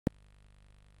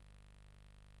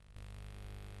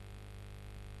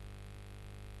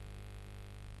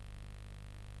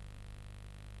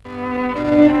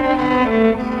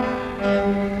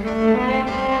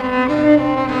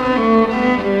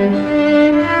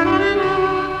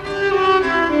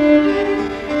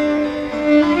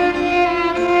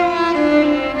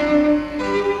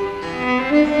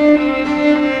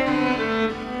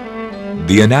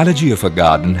The analogy of a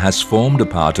garden has formed a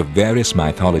part of various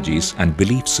mythologies and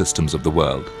belief systems of the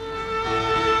world.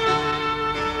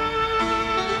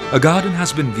 A garden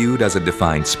has been viewed as a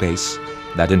defined space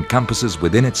that encompasses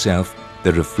within itself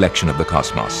the reflection of the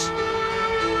cosmos.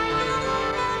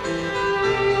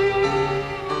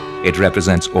 It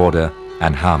represents order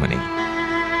and harmony.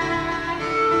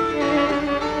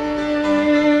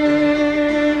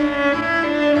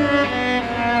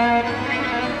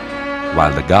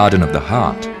 While the garden of the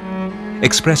heart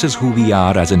expresses who we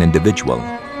are as an individual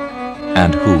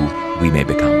and who we may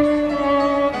become.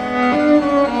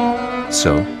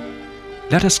 So,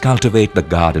 let us cultivate the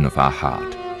garden of our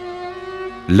heart,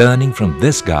 learning from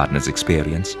this gardener's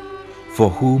experience, for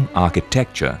whom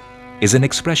architecture is an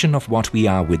expression of what we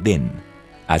are within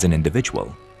as an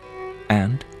individual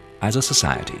and as a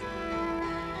society.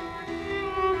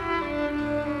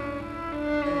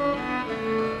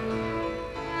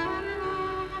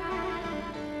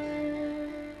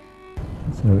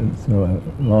 So a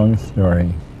long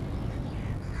story.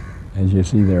 As you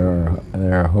see, there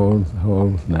are holes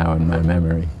now in my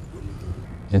memory.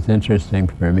 It's interesting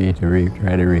for me to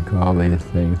try to recall these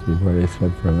things before they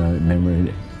slip from my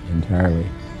memory entirely.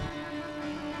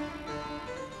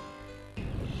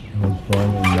 I was born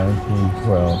in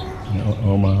 1912 in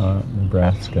Omaha,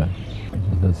 Nebraska, which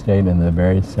is a state in the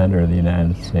very center of the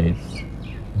United States.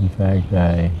 In fact,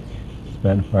 I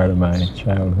spent part of my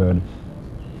childhood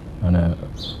on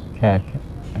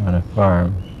a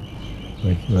farm,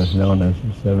 which was known as the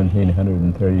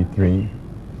 1733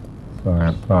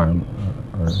 farm,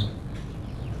 or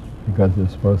because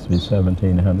it's supposed to be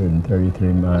 1,733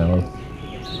 miles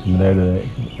from there to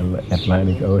the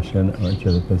Atlantic Ocean or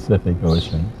to the Pacific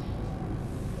Ocean.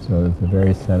 So it's the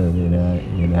very center of the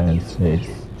United States.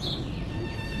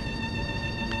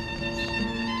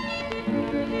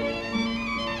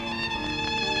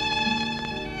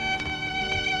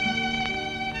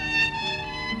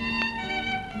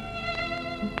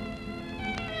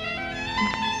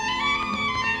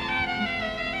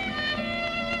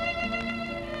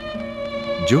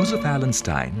 Jospeh Allen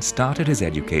Stein started his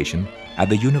education at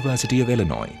the University of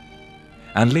Illinois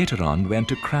and later on went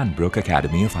to Cranbrook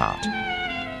Academy of Art.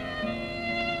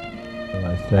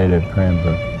 I studied at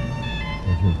Cranbrook,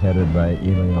 which is headed by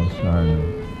Shaleen Sharma.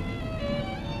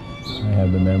 I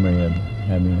have the memory of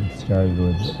having started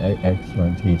with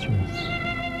excellent teachers.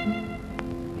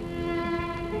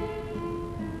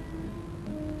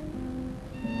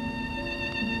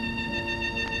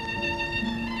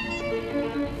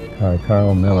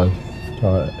 Carl Millis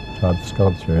taught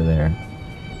sculpture there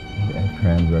at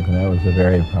Cranbrook, and that was a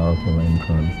very powerful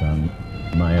influence on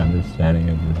my understanding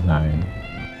of design.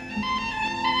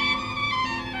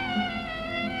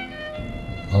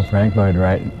 Well, Frank Lloyd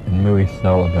Wright and Louis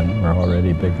Sullivan were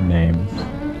already big names,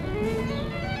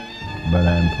 but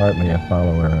I'm partly a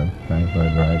follower of Frank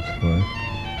Lloyd Wright's work.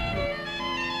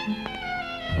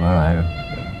 Well,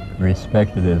 I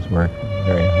respected his work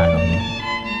very highly.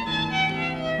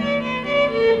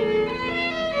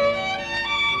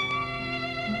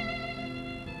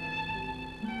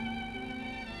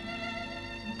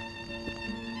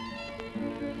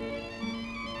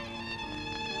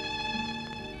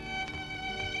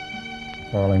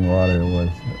 Falling Water was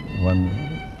one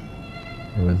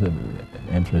that was of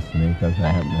interest to me because I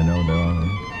happen to know the owner.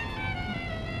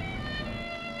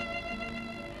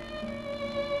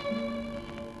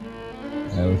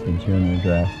 I was a junior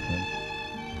draftsman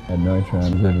at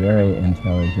Neutron. He was a very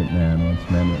intelligent man, which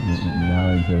meant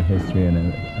knowledge of history and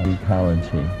of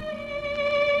ecology.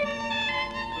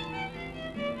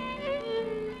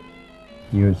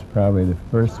 He was probably the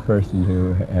first person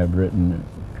to have written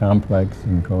complex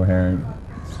and coherent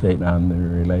statement on the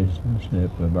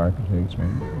relationship of architecture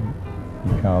and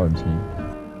ecology.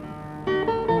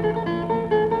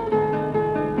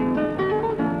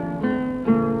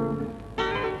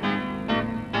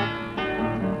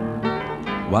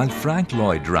 While Frank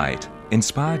Lloyd Wright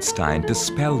inspired Stein to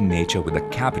spell nature with a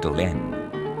capital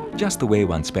N, just the way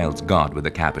one spells God with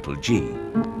a capital G,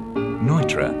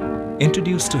 Neutra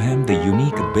introduced to him the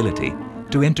unique ability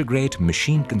to integrate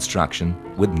machine construction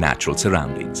with natural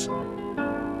surroundings.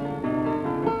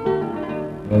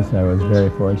 Yes, I was very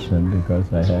fortunate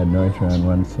because I had Neutra on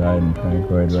one side and Frank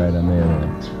Lloyd Wright on the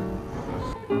other.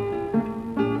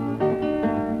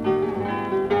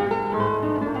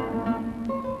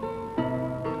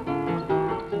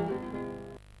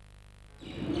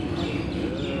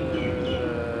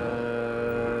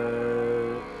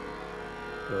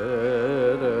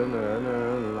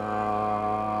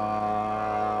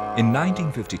 In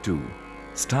 1952,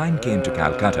 Stein came to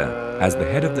Calcutta as the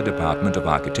head of the Department of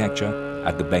Architecture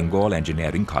at the Bengal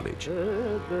Engineering College.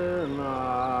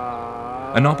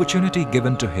 An opportunity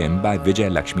given to him by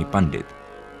Vijay Lakshmi Pandit,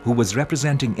 who was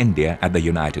representing India at the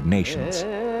United Nations.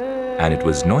 And it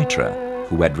was Neutra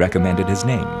who had recommended his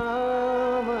name.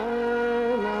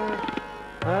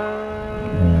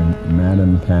 And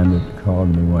Madam Pandit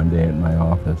called me one day at my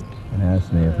office and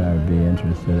asked me if I would be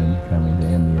interested in coming to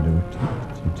India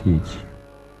to teach.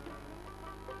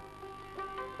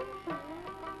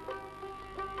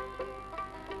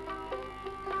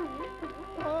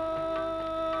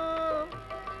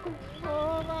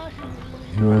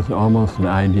 It was almost an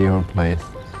ideal place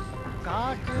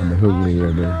on the Hooghly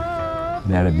River.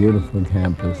 It had a beautiful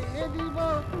campus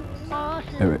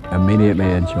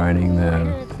immediately adjoining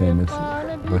the famous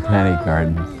Botanic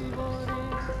Gardens.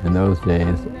 In those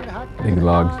days, big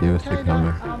logs used to come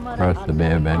across the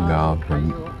Bay of Bengal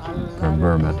from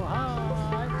Burma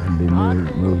and be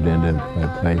moved into a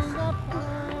place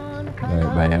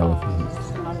by elephants.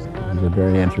 It was a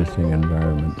very interesting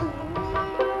environment.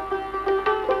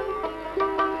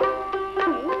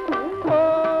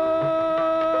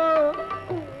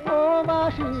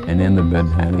 And in the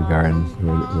Botanic Gardens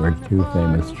were two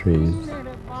famous trees.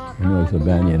 One was a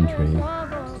banyan tree,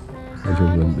 which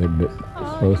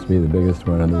was supposed to be the biggest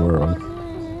one in the world.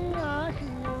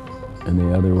 And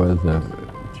the other was a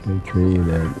tree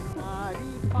that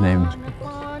is named,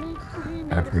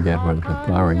 I forget what, the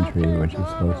flowering tree, which is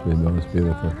supposed to be the most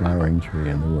beautiful flowering tree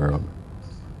in the world.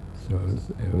 So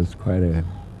it was quite an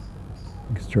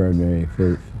extraordinary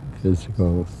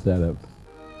physical setup.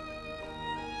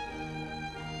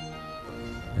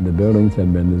 And the buildings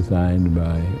had been designed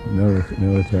by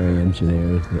military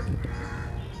engineers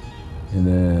in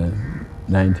the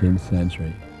 19th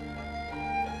century.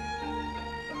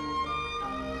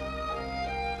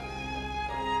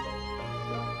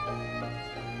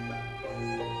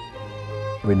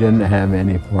 We didn't have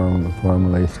any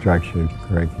formally structured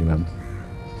curriculum.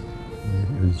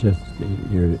 It was just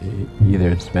you're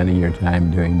either spending your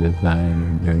time doing design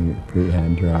or doing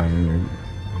freehand drawing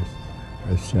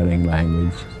or studying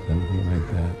language, something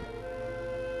like that.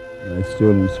 My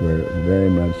students were very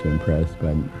much impressed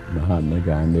by Mahatma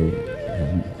Gandhi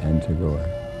and Tagore.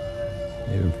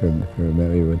 They were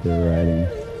familiar with their writings.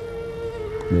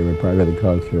 They were part of the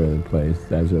culture of the place.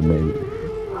 That's what made it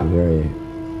a very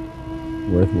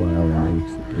worthwhile and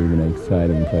even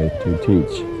exciting place to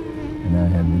teach. And I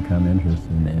had become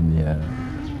interested in India.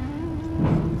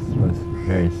 This was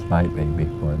very slightly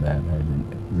before that. I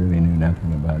really knew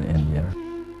nothing about India.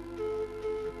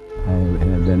 I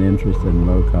had been interested in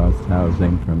low-cost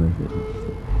housing from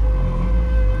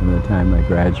the time I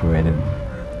graduated.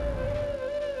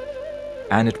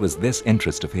 And it was this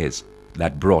interest of his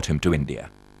that brought him to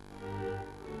India.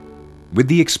 With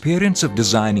the experience of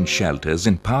designing shelters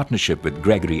in partnership with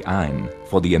Gregory Ein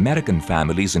for the American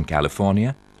families in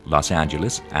California, Los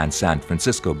Angeles, and San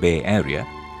Francisco Bay Area,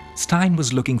 Stein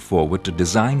was looking forward to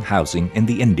design housing in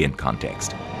the Indian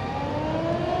context.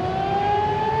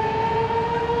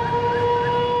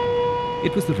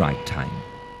 It was the right time.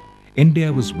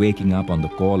 India was waking up on the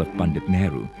call of Pandit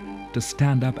Nehru to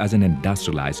stand up as an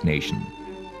industrialized nation.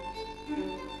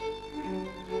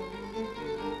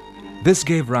 This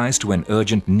gave rise to an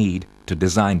urgent need to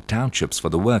design townships for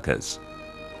the workers.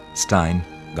 Stein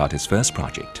got his first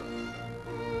project.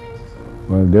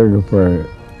 Well, the Durgapur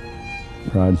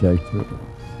project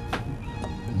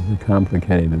is a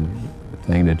complicated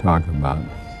thing to talk about.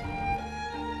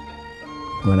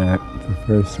 When I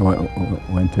first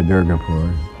went to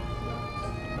Durgapur,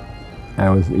 I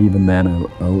was even then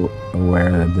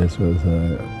aware that this was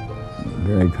a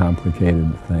very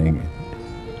complicated thing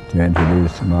to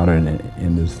introduce modern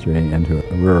industry into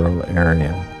a rural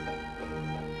area.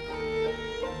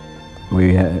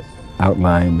 We had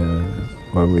outlined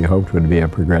what we hoped would be a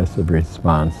progressive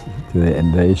response to the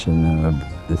invasion of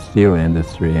the steel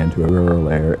industry into a rural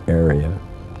area.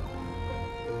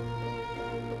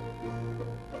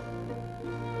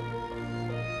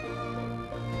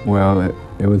 Well,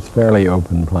 it was fairly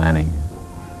open planning,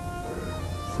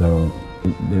 so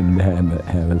it didn't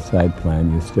have a site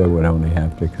plan. You still would only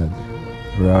have to cut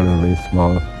a relatively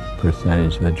small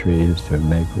percentage of the trees to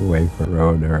make a way for a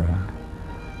road or a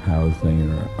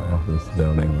housing or office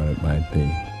building, what it might be.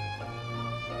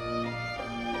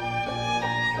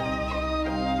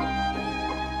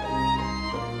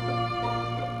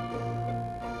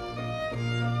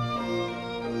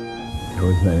 It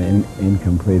was an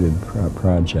incompleted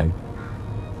project.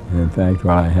 And in fact,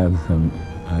 while I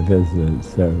visited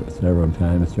several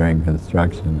times during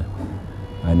construction,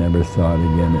 I never saw it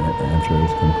again after it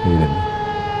was completed.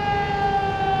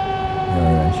 Or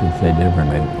I should say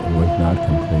differently, it was not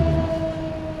completed.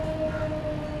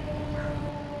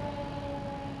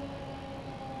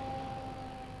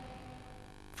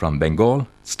 From Bengal,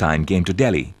 Stein came to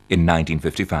Delhi in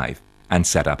 1955 and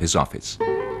set up his office.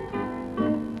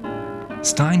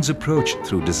 Stein's approach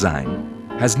through design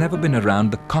has never been around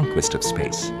the conquest of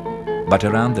space, but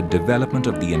around the development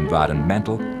of the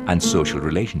environmental and social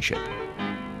relationship.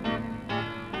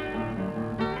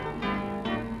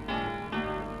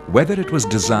 Whether it was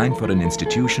designed for an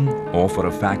institution or for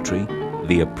a factory,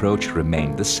 the approach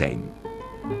remained the same.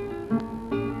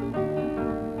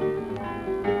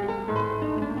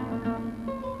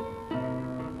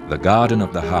 The Garden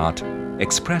of the Heart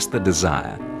expressed the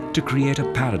desire to create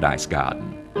a paradise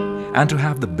garden and to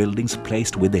have the buildings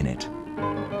placed within it.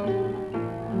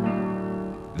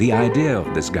 The idea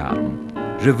of this garden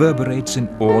reverberates in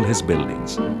all his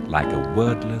buildings like a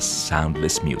wordless,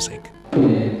 soundless music.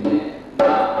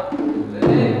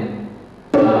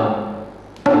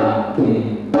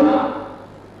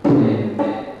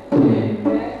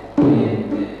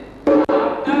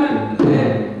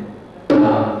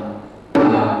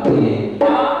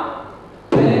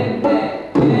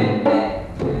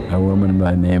 A woman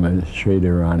by the name of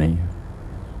Sridharani,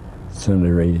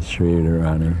 Sundari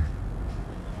Sridharani,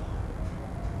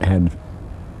 had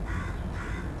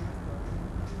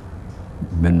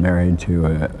been married to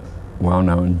a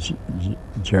well-known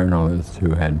journalist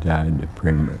who had died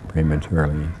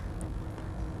prematurely.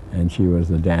 And she was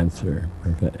a dancer,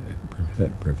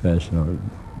 professional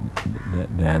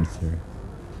dancer.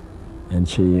 And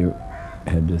she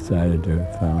had decided to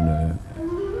found a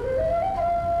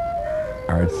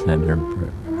art center,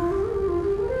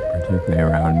 particularly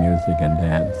around music and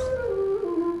dance.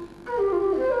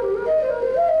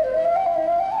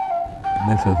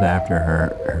 This was after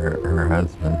her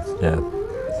husband's death,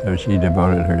 so she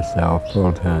devoted herself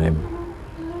full-time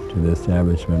to the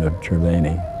establishment of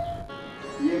Triveni.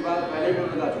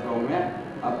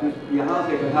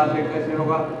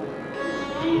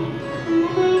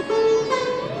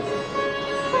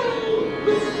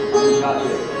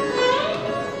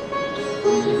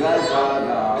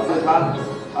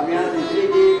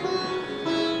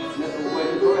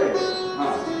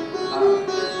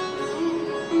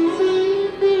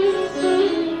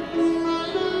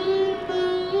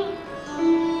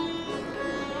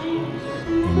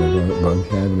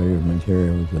 Vocabulary of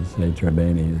materials that say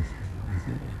Triveni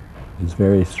is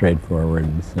very straightforward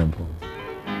and simple.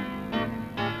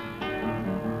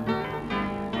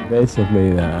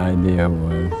 Basically, the idea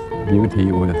was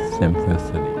beauty with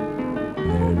simplicity.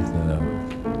 There's a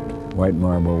white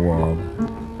marble wall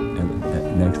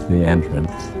next to the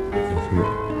entrance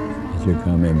as you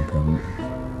come in from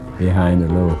behind a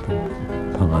little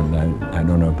pond. I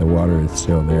don't know if the water is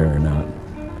still there or not.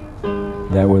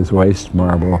 That was waste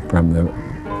marble from the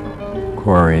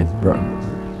quarries,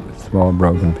 small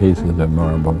broken pieces of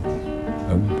marble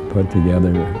put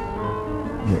together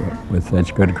with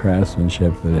such good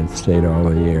craftsmanship that it stayed all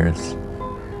the years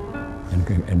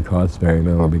and cost very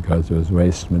little because it was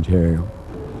waste material.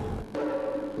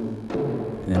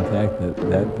 In fact,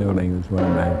 that building was one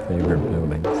of my favorite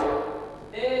buildings.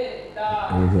 It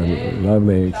was a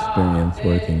lovely experience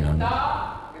working on it.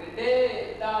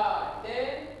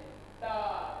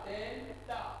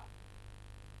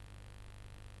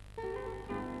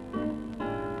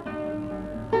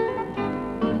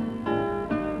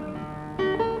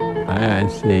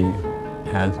 IIC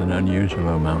has an unusual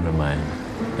amount of land,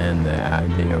 and the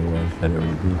idea was that it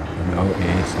would be an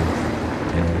oasis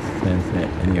in a sense that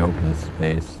any open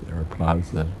space or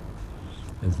plaza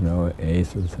is an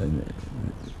oasis in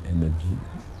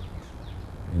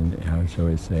how shall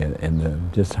we say it, in the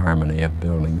disharmony of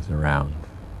buildings around.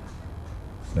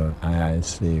 So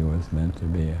IIC was meant to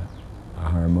be a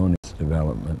harmonious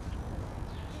development.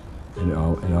 It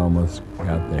almost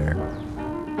got there.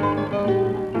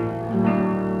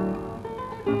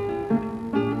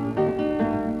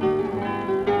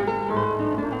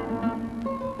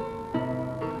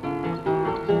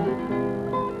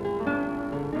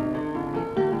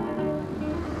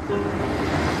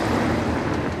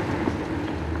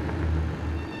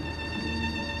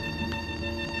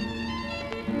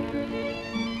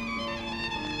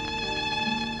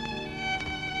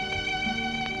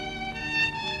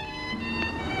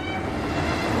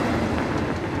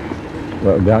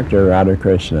 Well, Dr.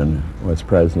 Radhakrishnan was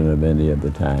president of India at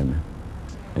the time,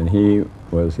 and he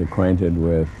was acquainted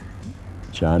with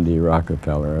John D.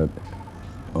 Rockefeller,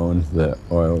 owns the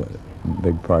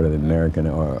big part of the American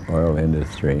oil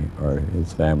industry, or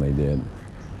his family did.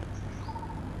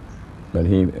 But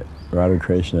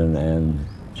Radhakrishnan and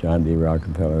John D.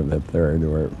 Rockefeller III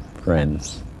were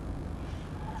friends,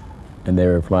 and they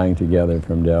were flying together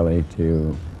from Delhi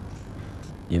to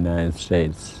the United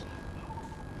States.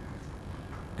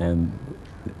 And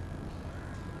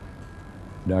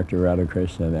Dr.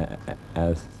 Radhakrishnan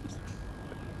asked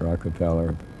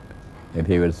Rockefeller if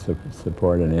he would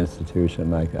support an institution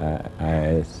like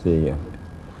IISc,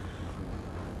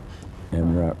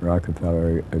 and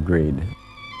Rockefeller agreed.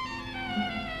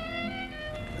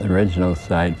 The original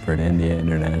site for an India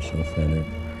International Center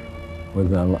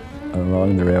was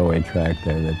along the railway track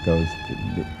there that goes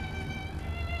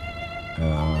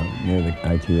near the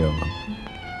ITO.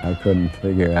 I couldn't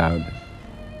figure out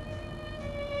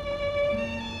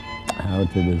how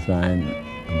to design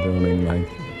a building like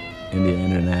India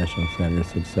International Center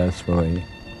successfully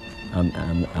on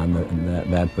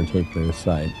that particular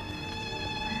site.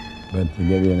 But to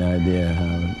give you an idea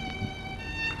how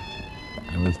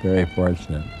I was very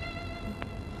fortunate.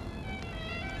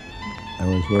 I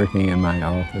was working in my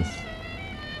office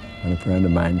when a friend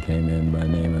of mine came in by the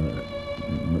name of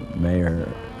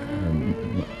Mayer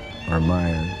or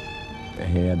Meyer.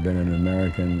 He had been an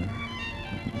American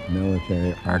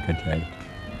military architect.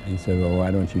 He said, well,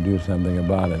 why don't you do something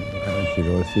about it? Why don't you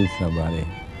go see somebody?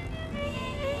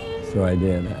 So I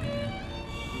did.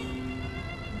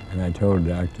 And I told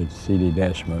Dr. C.D.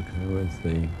 Deshmukh, who was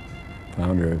the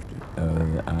founder of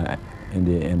the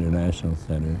India International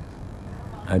Center,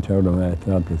 I told him I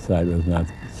thought the site was not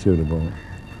suitable.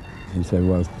 He said,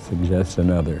 well, suggest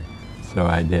another. So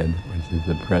I did, which is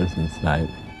the present site.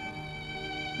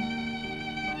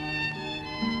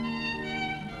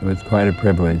 It was quite a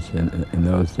privilege in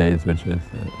those days, which was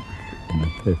in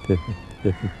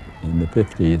the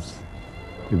 50s,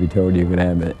 to be told you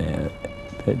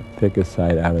could pick a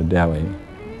site out of Delhi.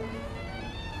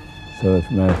 So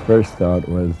my first thought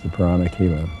was the Purana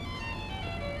Kila,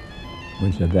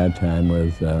 which at that time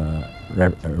was a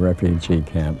refugee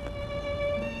camp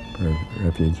for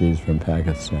refugees from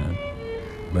Pakistan.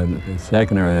 But the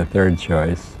second or the third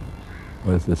choice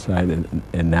was the site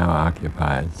it now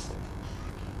occupies.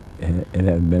 It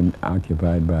had been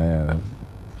occupied by a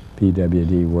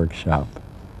PWD workshop.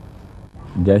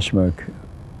 Deshmukh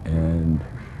and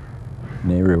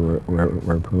Nehru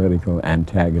were political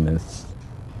antagonists.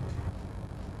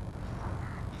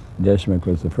 Deshmukh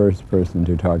was the first person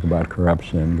to talk about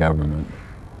corruption in government.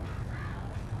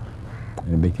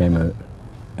 And it became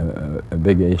a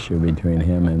big issue between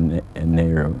him and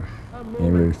Nehru.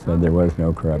 Nehru said there was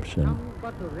no corruption.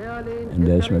 And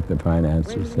Deshmukh, the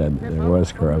financier, said there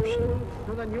was corruption.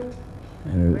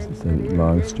 And it was a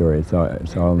long story. It's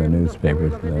all in the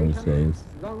newspapers in those days.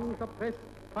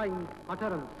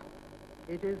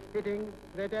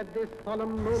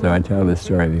 So I tell this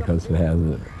story because it has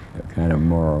a kind of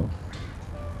moral.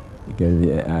 It gives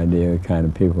you the idea of the kind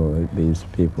of people that these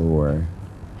people were.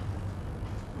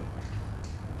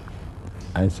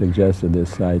 I suggested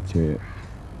this site to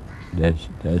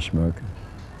Deshmukh,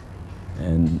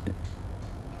 and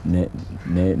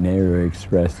Nehru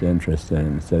expressed interest in it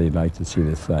and said he'd like to see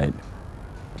the site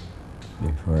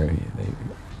before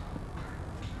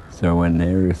So when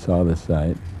Nehru saw the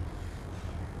site,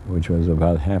 which was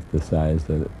about half the size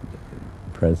of the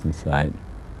present site,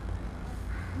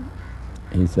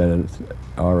 he said it's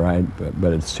all right,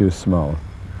 but it's too small.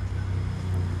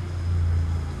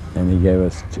 And he gave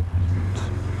us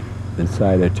the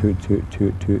site of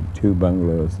two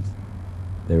bungalows.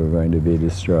 They were going to be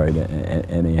destroyed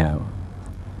anyhow.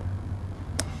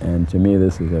 And to me,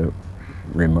 this is a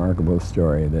remarkable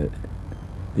story that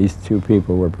these two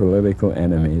people were political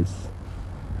enemies.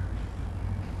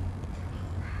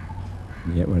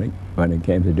 Yet when it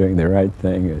came to doing the right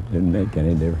thing, it didn't make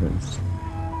any difference.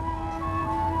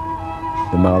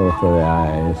 The model for the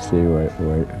IISc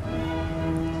were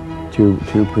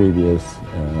two previous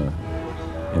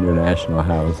international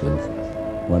houses,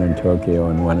 one in Tokyo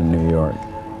and one in New York.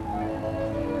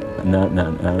 Not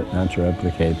to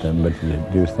replicate them, but to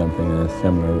do something in a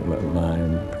similar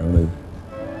line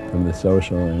from the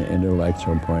social and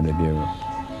intellectual point of view.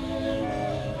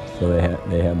 So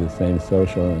they had the same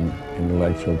social and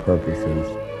intellectual purposes.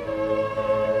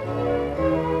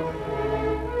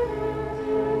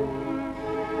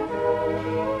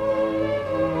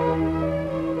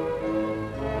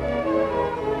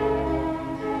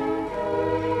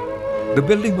 The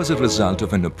building was a result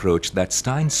of an approach that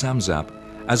Stein sums up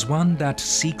as one that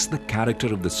seeks the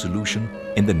character of the solution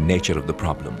in the nature of the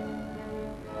problem.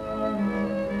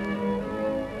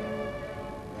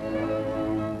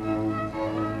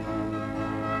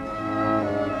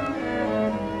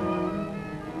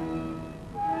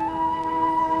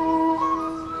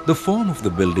 The form of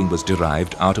the building was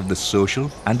derived out of the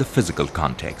social and the physical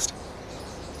context.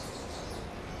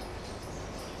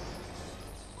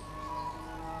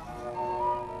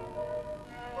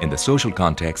 In the social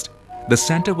context, the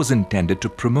center was intended to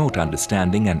promote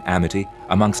understanding and amity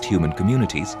amongst human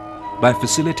communities by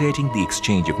facilitating the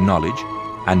exchange of knowledge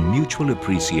and mutual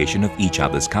appreciation of each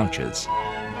other's cultures.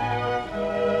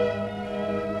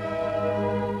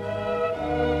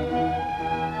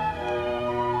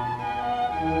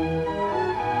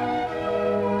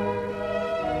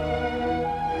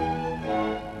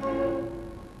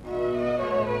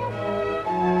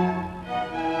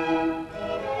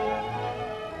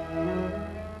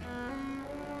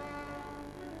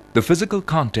 The physical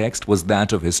context was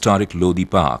that of historic Lodi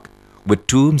Park, with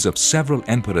tombs of several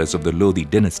emperors of the Lodi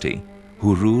dynasty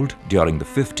who ruled during the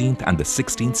 15th and the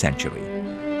 16th century.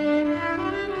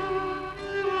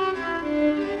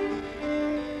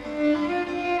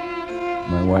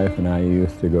 My wife and I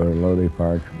used to go to Lodi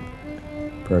Park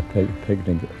for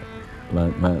picnic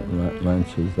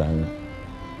lunches and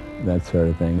that sort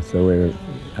of thing. So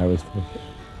I was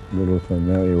a little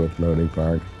familiar with Lodi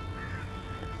Park.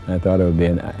 I thought it would be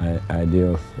an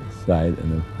ideal site,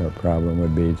 and the problem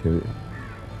would be to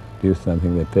do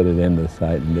something that fitted into the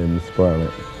site and didn't spoil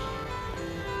it.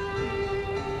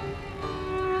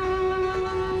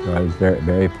 So I was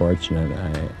very fortunate.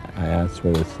 I asked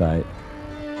for the site.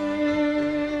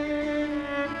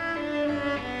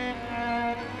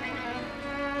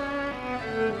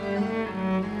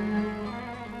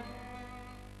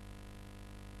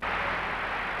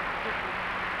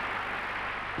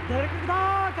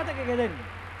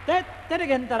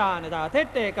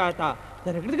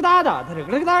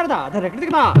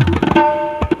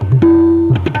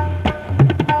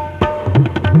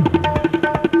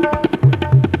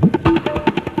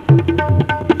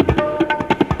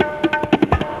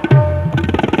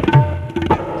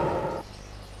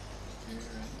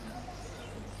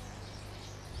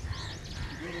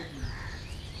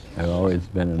 I've always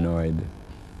been annoyed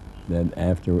that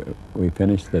after we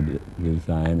finished the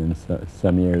design and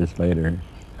some years later,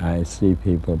 I see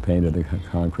people painted the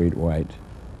concrete white.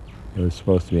 It was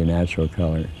supposed to be a natural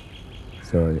color,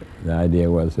 so the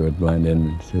idea was it would blend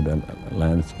into the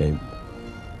landscape.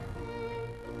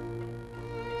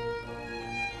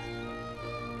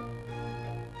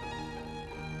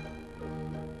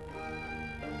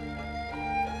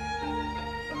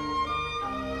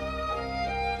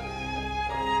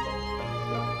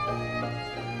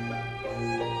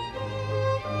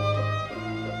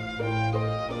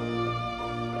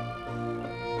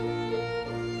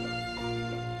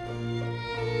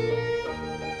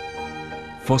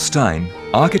 For Stein,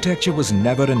 architecture was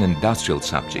never an industrial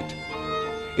subject.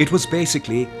 It was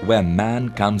basically where man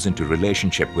comes into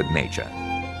relationship with nature.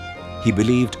 He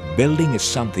believed building is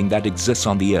something that exists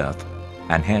on the earth,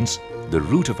 and hence the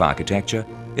root of architecture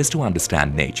is to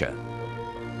understand nature.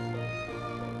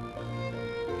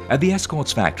 At the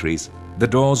escorts factories, the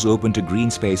doors open to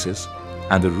green spaces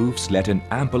and the roofs let in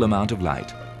ample amount of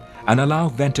light and allow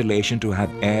ventilation to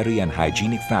have airy and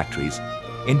hygienic factories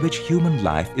in which human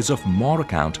life is of more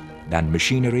account than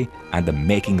machinery and the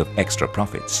making of extra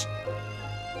profits.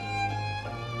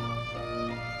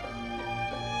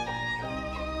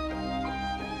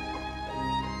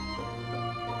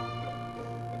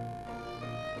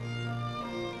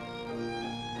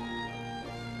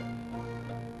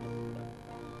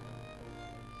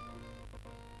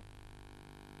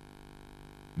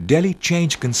 Delhi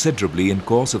changed considerably in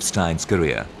course of Stein's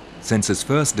career, since his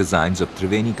first designs of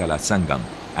Triveni Kala Sangam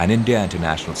and India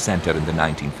International Centre in the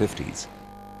 1950s.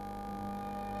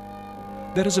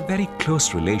 There is a very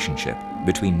close relationship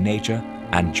between nature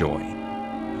and joy.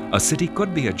 A city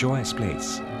could be a joyous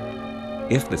place.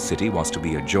 If the city was to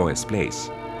be a joyous place,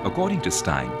 according to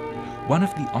Stein, one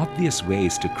of the obvious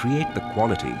ways to create the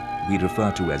quality we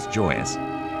refer to as joyous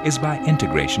is by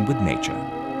integration with nature.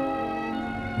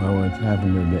 Well, what's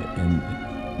happened in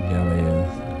Delhi is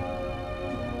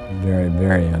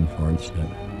very unfortunate.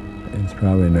 It's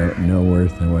probably no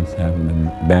worse than what's happened in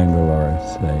Bangalore,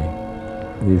 say.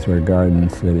 These were garden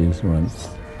cities once.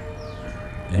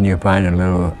 And you find a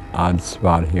little odd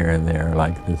spot here and there,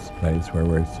 like this place where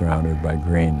we're surrounded by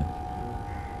green.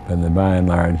 But by and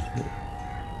large,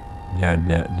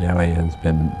 Delhi has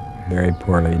been very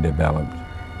poorly developed.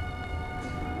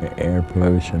 Air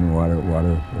pollution,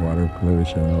 water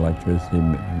pollution, electricity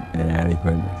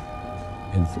inadequate.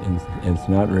 It's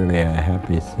not really a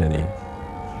happy city.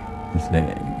 It's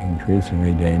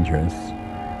increasingly dangerous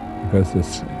because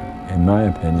this, in my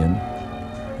opinion,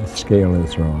 the scale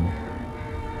is wrong.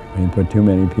 When you put too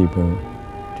many people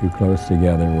too close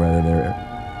together, whether they're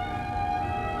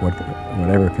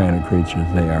whatever kind of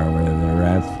creatures they are, whether they're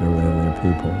rats or whether they're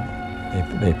people,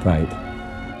 they fight.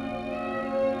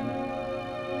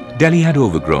 Delhi had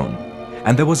overgrown,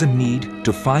 and there was a need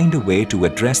to find a way to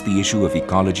address the issue of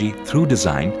ecology through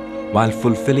design while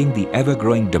fulfilling the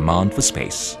ever-growing demand for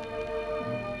space.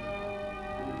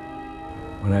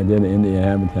 When I did India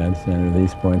Habitat Center,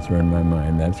 these points were in my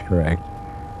mind. That's correct.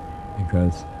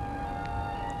 Because,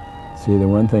 see, the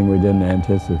one thing we didn't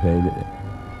anticipate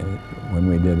when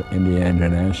we did India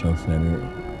International Center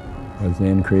was the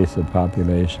increase of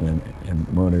population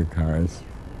and motor cars.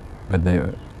 But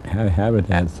the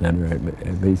Habitat Center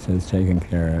at least has taken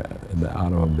care of the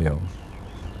automobile.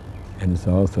 And it's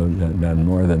also done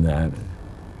more than that.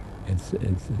 It's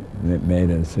made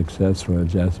a successful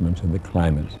adjustment to the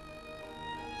climate.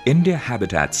 India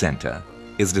Habitat Center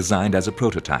is designed as a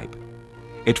prototype.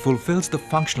 It fulfills the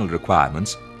functional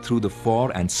requirements through the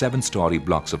 4- and 7-story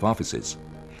blocks of offices,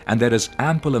 and there is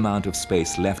ample amount of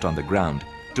space left on the ground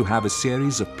to have a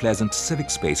series of pleasant civic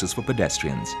spaces for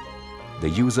pedestrians. The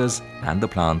users and the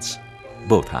plants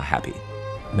both are happy.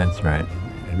 That's right.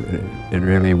 It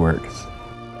really works.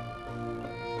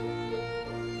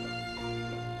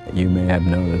 You may have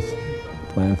noticed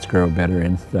plants grow better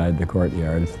inside the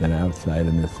courtyards than outside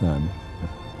in the sun.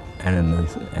 And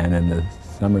in the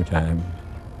summertime,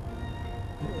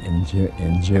 in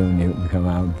June, you come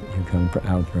out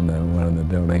from one of the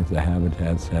buildings, the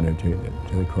Habitat Center,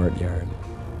 to the courtyard.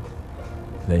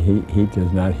 The heat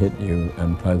does not hit you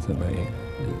unpleasantly.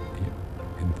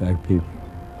 In fact,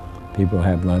 people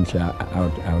have lunch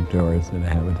outdoors at the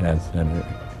Habitat Center.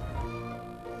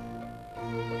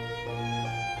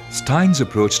 Stein's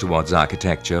approach towards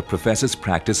architecture professes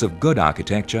practice of good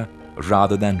architecture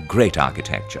rather than great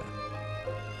architecture.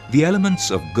 The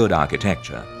elements of good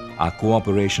architecture are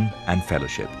cooperation and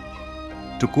fellowship.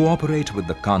 To cooperate with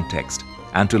the context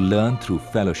and to learn through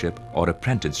fellowship or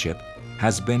apprenticeship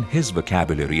has been his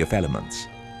vocabulary of elements.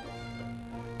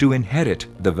 To inherit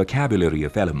the vocabulary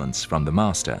of elements from the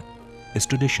master is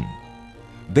tradition.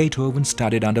 Beethoven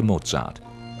studied under Mozart,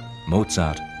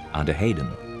 Mozart under Haydn,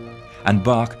 and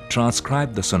Bach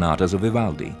transcribed the sonatas of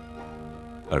Vivaldi.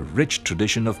 A rich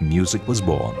tradition of music was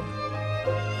born.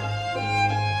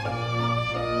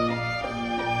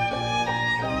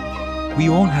 We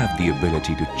all have the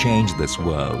ability to change this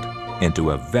world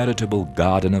into a veritable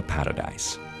garden of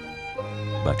paradise,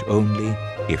 but only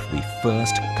if we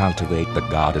first cultivate the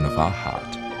garden of our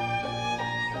heart.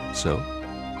 So,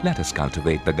 let us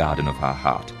cultivate the garden of our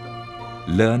heart,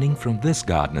 learning from this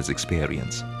gardener's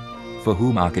experience, for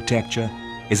whom architecture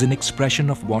is an expression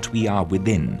of what we are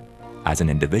within as an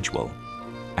individual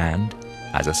and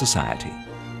as a society.